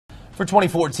For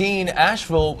 2014,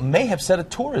 Asheville may have set a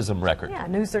tourism record. Yeah,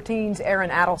 News 13's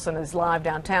Aaron Adelson is live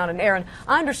downtown. And Aaron,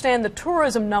 I understand the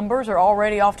tourism numbers are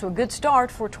already off to a good start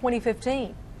for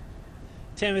 2015.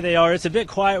 Tammy, they are. It's a bit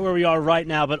quiet where we are right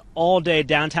now, but all day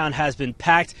downtown has been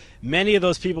packed. Many of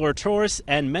those people are tourists,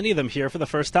 and many of them here for the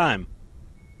first time.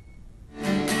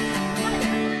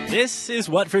 This is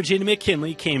what Virginia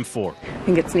McKinley came for. I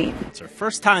think it's neat. It's her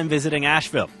first time visiting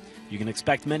Asheville. You can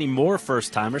expect many more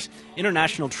first-timers.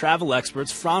 International travel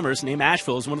experts Frommers name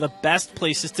Asheville as one of the best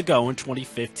places to go in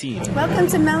 2015. Welcome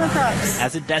to Malaprops.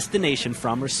 As a destination,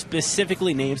 Frommers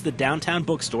specifically names the downtown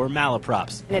bookstore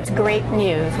Malaprops. It's great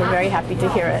news. We're very happy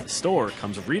to hear it. The store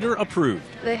comes reader-approved.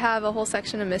 They have a whole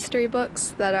section of mystery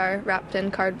books that are wrapped in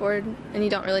cardboard, and you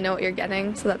don't really know what you're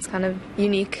getting, so that's kind of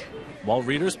unique. While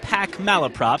readers pack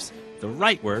Malaprops, the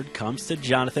right word comes to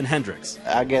Jonathan Hendrix.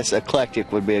 I guess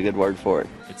eclectic would be a good word for it.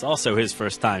 It's also his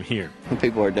first time here.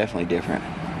 People are definitely different.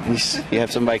 You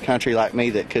have somebody country like me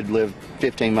that could live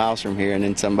 15 miles from here, and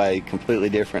then somebody completely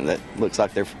different that looks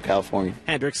like they're from California.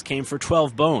 Hendrix came for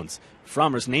 12 Bones.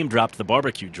 Frommers name-dropped the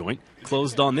barbecue joint.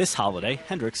 Closed on this holiday,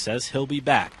 Hendrix says he'll be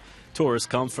back. Tourists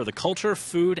come for the culture,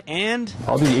 food, and...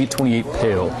 I'll do the 828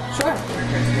 pale. Sure.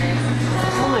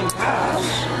 Oh my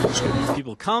gosh.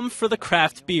 People come for the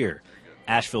craft beer.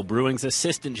 Asheville Brewing's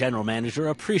assistant general manager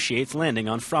appreciates landing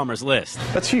on Frommers' list.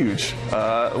 That's huge.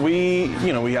 We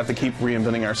have to keep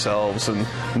reinventing ourselves, and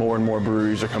more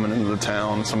breweries are coming into the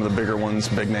town. Some of the bigger ones,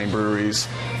 big name breweries,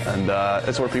 and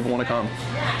it's where people want to come.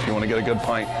 If you want to get a good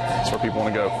pint, it's where people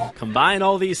want to go. Combine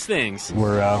all these things.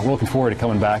 We're looking forward to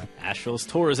coming back. Asheville's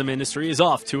tourism industry is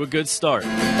off to a good start.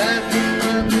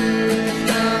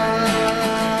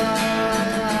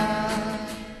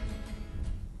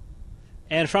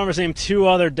 And Frommers named two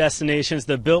other destinations,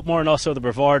 the Biltmore and also the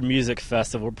Brevard Music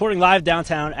Festival. Reporting live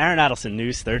downtown, Aaron Adelson,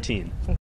 News 13.